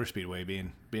Texas Motor Speedway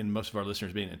being most of our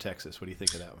listeners being in Texas? What do you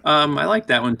think of that one? I like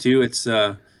that one too. It's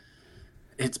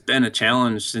been a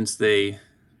challenge since they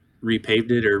repaved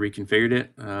it or reconfigured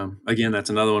it. Again, that's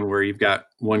another one where you've got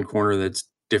one corner that's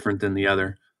different than the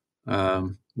other,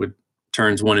 with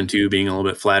turns 1 and 2 being a little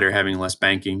bit flatter, having less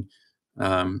banking.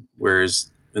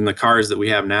 Whereas in the cars that we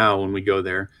have now, when we go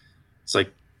there, it's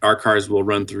like our cars will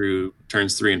run through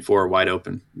turns 3 and 4 wide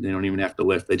open. They don't even have to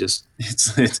lift. They just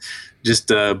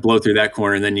blow through that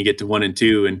corner, and then you get to 1 and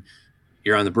 2, and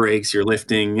you're on the brakes, you're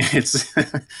lifting. It's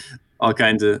all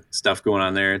kinds of stuff going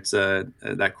on there. It's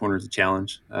that corner is a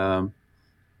challenge.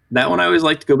 That one I always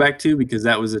like to go back to, because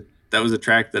that was a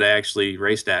track that I actually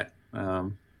raced at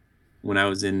when I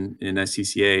was in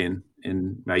SCCA,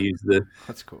 and I used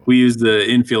That's cool. We used the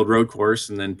infield road course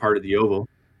and then part of the oval.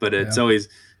 But it's always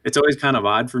kind of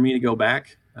odd for me to go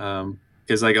back,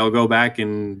 because like I'll go back,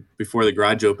 and before the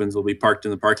garage opens, we'll be parked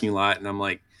in the parking lot, and I'm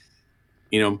like,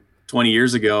 20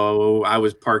 years ago I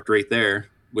was parked right there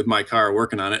with my car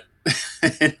working on it.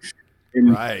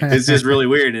 and right. It's just really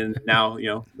weird. And now,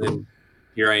 then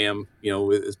here I am,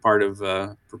 as part of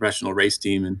a professional race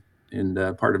team and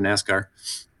part of NASCAR.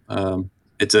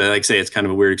 It's like I say, it's kind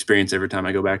of a weird experience every time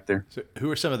I go back there. So who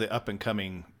are some of the up and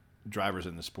coming drivers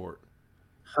in the sport?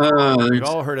 We've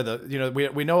all heard of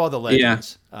we know all the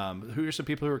legends. Yeah. Who are some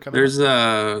people who are coming? There's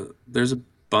a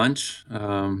bunch.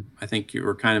 I think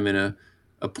we're kind of in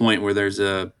a point where there's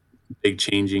a big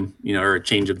changing, or a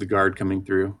change of the guard coming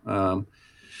through.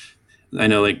 I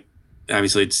know, like,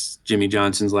 obviously it's Jimmy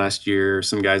Johnson's last year,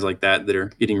 some guys like that are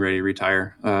getting ready to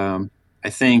retire. I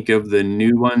think of the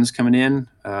new ones coming in,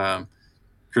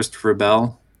 Christopher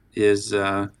Bell is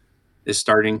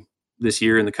starting this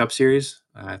year in the Cup Series.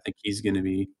 I think he's going to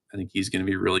be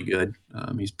really good.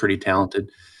 He's pretty talented.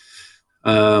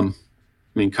 Kyle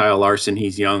Larson,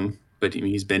 he's young, but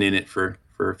he's been in it for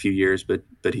a few years, but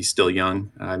he's still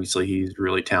young. Obviously, he's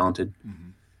really talented. Mm-hmm.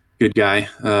 Good guy.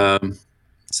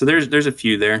 So there's a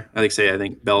few there. I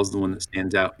think Bell's the one that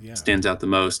stands out the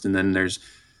most. And then there's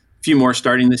a few more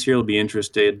starting this year. I'll be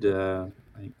interested. I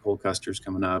think Cole Custer's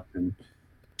coming up, and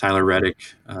Tyler Reddick,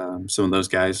 some of those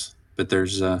guys. But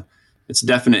there's it's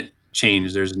definite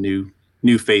change. There's new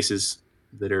faces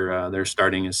that are they're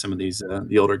starting as some of these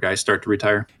the older guys start to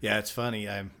retire. Yeah, it's funny.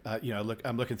 I'm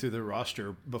looking through the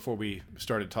roster before we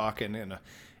started talking, and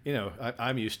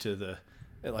I'm used to the,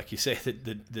 like you say,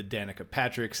 the Danica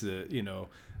Patricks,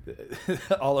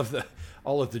 all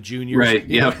of the juniors, right?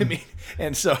 You know what I mean?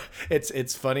 And so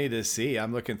it's funny to see.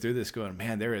 I'm looking through this, going,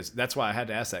 man, that's why I had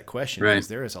to ask that question, because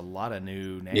there is a lot of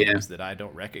new names that I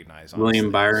don't recognize. Honestly. William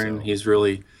Byron,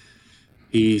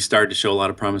 he started to show a lot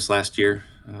of promise last year.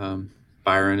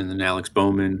 Byron, and then Alex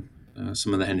Bowman,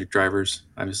 some of the Hendrick drivers.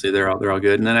 Obviously, they're all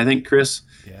good. And then I think Chris,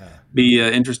 be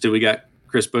interested. We got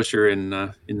Chris Buescher in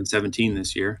the 17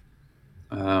 this year,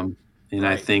 and right.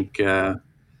 I think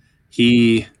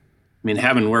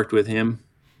having worked with him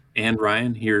and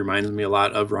Ryan, he reminds me a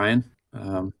lot of Ryan.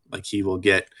 Like he will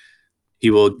get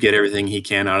everything he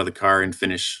can out of the car and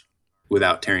finish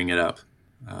without tearing it up.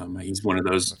 He's one of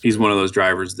those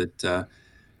drivers that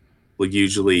will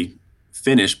usually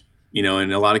finish, in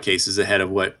a lot of cases ahead of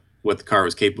what the car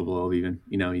was capable of. Even,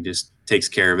 he just takes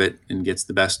care of it and gets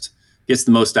the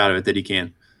most out of it that he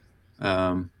can.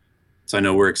 So I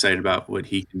know we're excited about what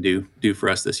he can do for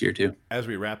us this year too. As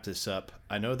we wrap this up,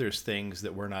 I know there's things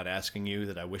that we're not asking you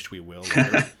that I wish we will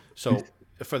later. So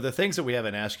for the things that we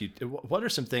haven't asked you, what are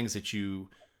some things that you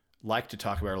like to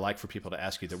talk about or like for people to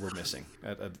ask you that we're missing?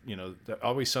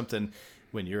 Always something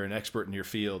when you're an expert in your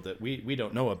field that we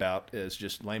don't know about as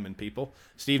just layman people.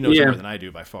 Steve knows more than I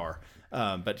do by far.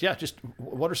 But yeah, just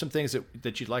what are some things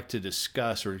that you'd like to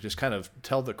discuss or just kind of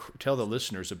tell the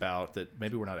listeners about that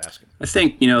maybe we're not asking? I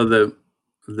think,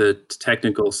 the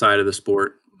technical side of the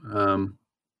sport, I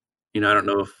don't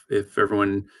know if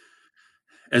everyone,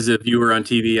 as a viewer on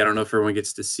TV, I don't know if everyone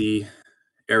gets to see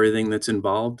everything that's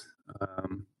involved.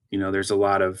 There's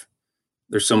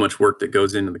so much work that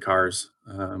goes into the cars.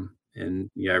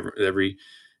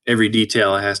 Every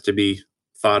detail has to be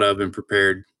thought of and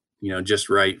prepared, just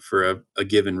right for a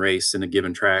given race and a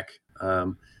given track.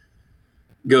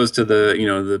 Goes to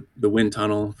the wind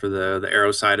tunnel for the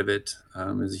aero side of it,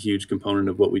 is a huge component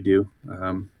of what we do.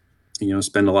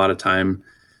 spend a lot of time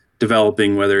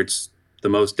developing whether it's the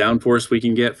most downforce we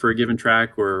can get for a given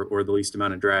track or the least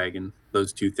amount of drag. And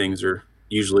those two things are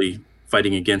usually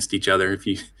fighting against each other. If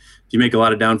you make a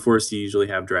lot of downforce, you usually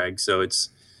have drag. So it's,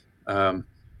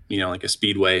 like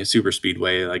a super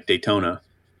speedway like Daytona,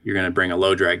 you're going to bring a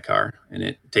low drag car, and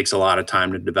it takes a lot of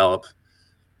time to develop,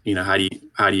 how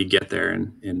do you get there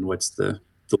and what's the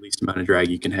least amount of drag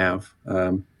you can have.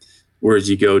 Whereas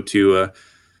you go to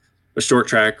a short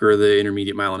track or the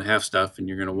intermediate 1.5 mile stuff, and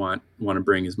you're going to want to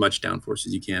bring as much downforce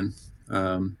as you can.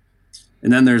 And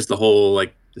then there's the whole,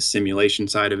 like, the simulation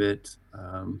side of it.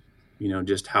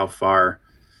 Just how far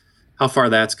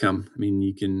that's come. I mean,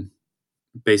 we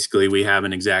have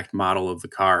an exact model of the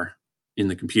car in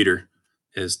the computer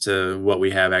as to what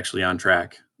we have actually on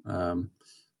track.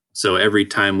 So every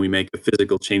time we make a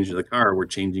physical change to the car, we're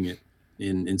changing it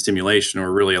in simulation,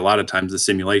 or really a lot of times the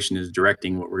simulation is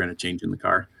directing what we're going to change in the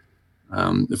car.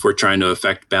 If we're trying to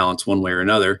affect balance one way or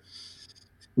another,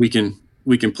 we can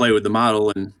play with the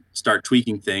model and start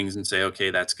tweaking things and say, okay,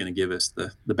 that's going to give us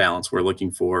the balance we're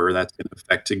looking for, or that's going to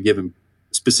affect a given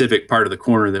specific part of the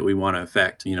corner that we want to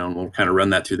affect, and we'll kind of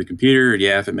run that through the computer.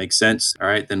 Yeah, if it makes sense, all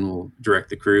right, then we'll direct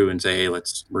the crew and say, hey,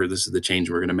 this is the change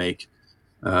we're going to make.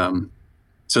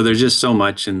 So there's just so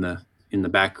much in the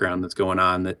background that's going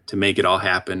on that to make it all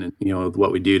happen, and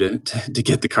what we do to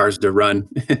get the cars to run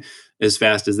as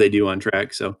fast as they do on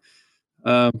track. So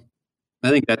I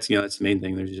think that's the main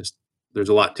thing. There's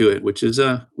a lot to it, which is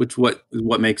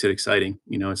what makes it exciting.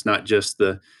 It's not just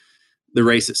the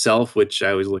race itself, which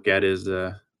I always look at as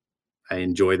I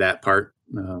enjoy that part.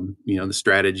 The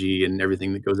strategy and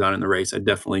everything that goes on in the race. I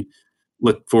definitely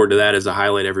look forward to that as a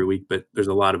highlight every week. But there's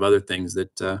a lot of other things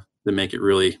that make it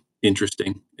really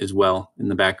interesting as well in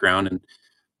the background. And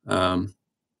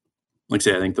like I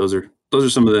say, I think those are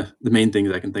some of the main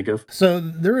things I can think of. So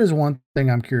there is one thing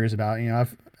I'm curious about.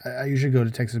 I usually go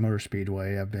to Texas Motor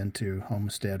Speedway. I've been to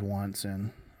Homestead once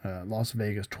and Las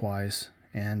Vegas twice.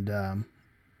 And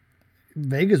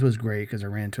Vegas was great because I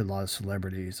ran into a lot of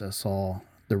celebrities. I saw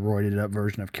the roided up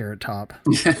version of Carrot Top,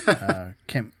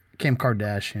 Kim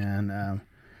Kardashian.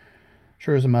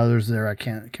 Sure, some others there I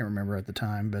can't remember at the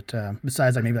time. But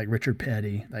besides, maybe like Richard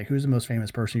Petty, like who's the most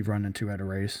famous person you've run into at a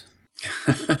race?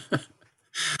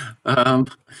 I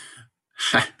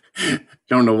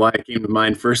don't know why it came to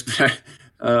mind first, but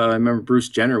I remember Bruce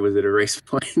Jenner was at a race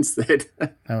once that.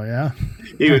 Oh yeah,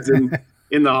 he was in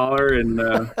the holler, and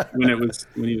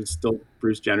when he was still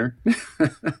Bruce Jenner.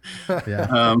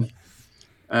 Yeah.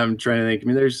 I'm trying to think. I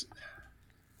mean, there's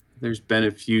been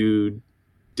a few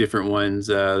different ones.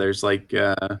 There's like,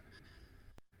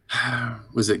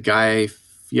 was it Guy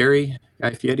Fieri? The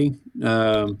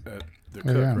cook,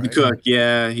 right? The cook,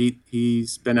 yeah.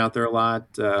 He's been out there a lot.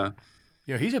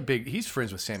 He's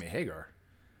friends with Sammy Hagar.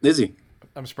 Is he?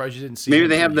 I'm surprised you didn't see. Maybe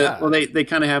they have they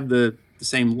kind of have the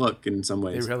same look in some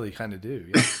ways. They really kind of do.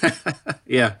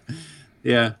 Yeah.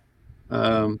 Yeah.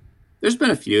 There's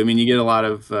been a few. I mean, you get a lot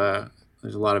of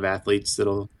there's a lot of athletes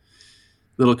that'll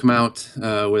come out,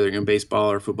 whether you're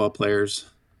baseball or football players.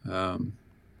 You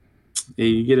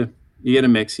get a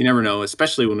mix. You never know,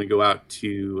 especially when we go out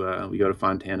to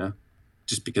Fontana,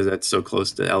 just because that's so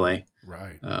close to LA.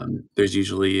 Right. There's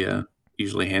usually a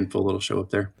handful that'll show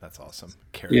up there. That's awesome.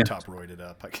 Carrot Top roided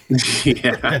up.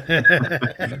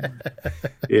 Yeah.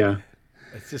 Yeah.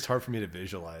 It's just hard for me to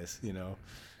visualize,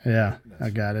 Yeah, I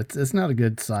got it. It's not a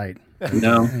good sight.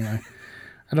 No.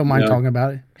 I don't mind talking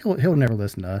about it. He'll never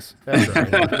listen to us. That's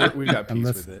right. We've got peace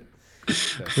with it.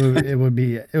 It would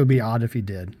be odd if he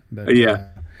did. But yeah.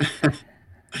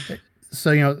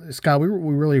 So Scott, we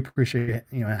really appreciate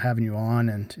having you on,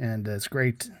 and it's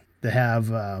great to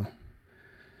have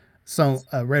some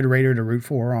Red Raider to root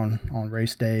for on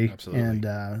race day. Absolutely. And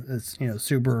it's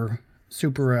super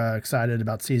excited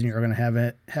about the season you're going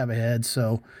to have ahead.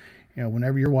 So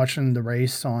whenever you're watching the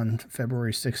race on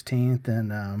February 16th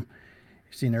and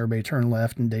seeing everybody turn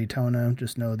left in Daytona,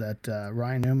 just know that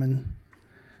Ryan Newman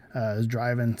is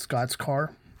driving Scott's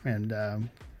car, and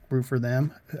root for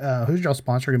them. Who's your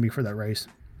sponsor going to be for that race?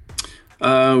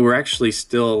 We're actually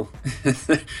still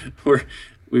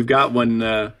we've got one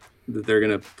that they're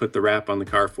going to put the wrap on the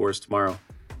car for us tomorrow.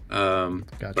 Gotcha.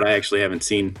 But I actually haven't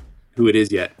seen who it is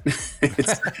yet.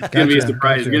 It's going to be a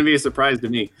surprise. It's going to be a surprise to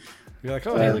me. You're like,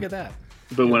 oh, hey, look at that.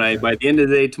 But by the end of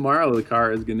the day tomorrow, the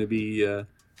car is going to be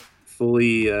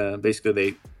fully, basically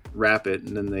they wrap it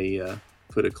and then they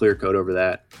put a clear coat over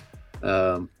that.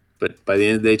 But by the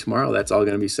end of the day tomorrow, that's all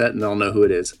going to be set and they'll know who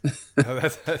it is. Oh,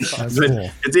 that's awesome. Cool.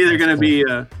 It's either going to be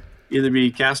either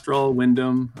be Castrol,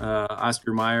 Wyndham,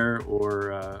 Oscar Mayer,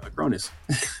 or Acronis.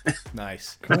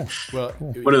 Nice. Cool. Well,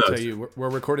 What are those? we're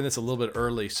recording this a little bit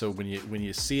early, so when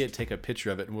you see it, take a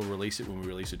picture of it, and we'll release it when we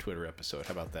release a Twitter episode.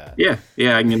 How about that? Yeah.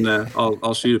 I can.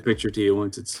 I'll shoot a picture to you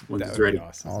once it's ready.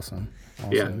 Awesome.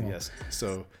 Yeah. Yes.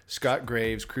 So Scott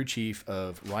Graves, crew chief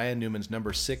of Ryan Newman's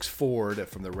number 6 Ford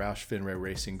from the Roush Fenway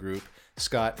Racing Group.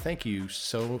 Scott, thank you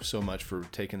so much for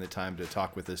taking the time to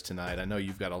talk with us tonight. I know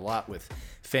you've got a lot with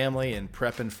family and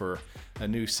prepping for a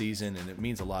new season, and it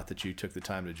means a lot that you took the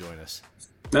time to join us.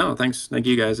 No, thanks. Thank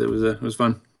you guys. It was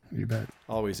fun. You bet.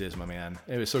 Always is, my man.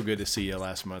 It was so good to see you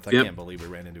last month. I Yep. can't believe we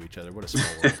ran into each other. What a small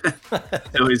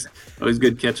world. always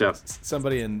good catch up.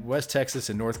 Somebody in West Texas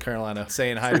and North Carolina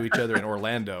saying hi to each other in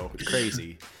Orlando. It's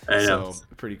crazy. I know. So,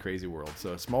 a pretty crazy world.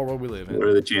 So, a small world we live in. What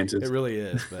are the chances? It really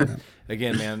is. But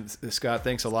again, man, Scott,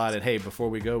 thanks a lot. And hey, before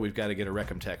we go, we've got to get a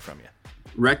Recom Tech from you.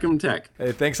 Recom Tech.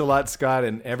 Hey, thanks a lot, Scott.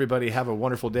 And everybody have a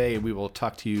wonderful day. And we will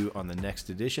talk to you on the next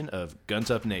edition of Guns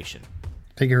Up Nation.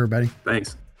 Take care, everybody.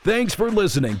 Thanks. Thanks for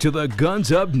listening to the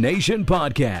Guns Up Nation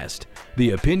podcast.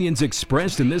 The opinions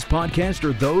expressed in this podcast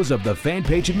are those of the fan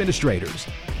page administrators,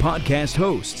 podcast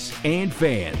hosts, and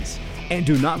fans, and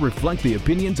do not reflect the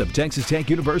opinions of Texas Tech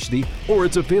University or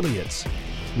its affiliates.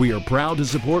 We are proud to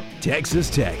support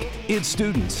Texas Tech, its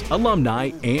students,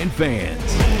 alumni, and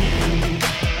fans.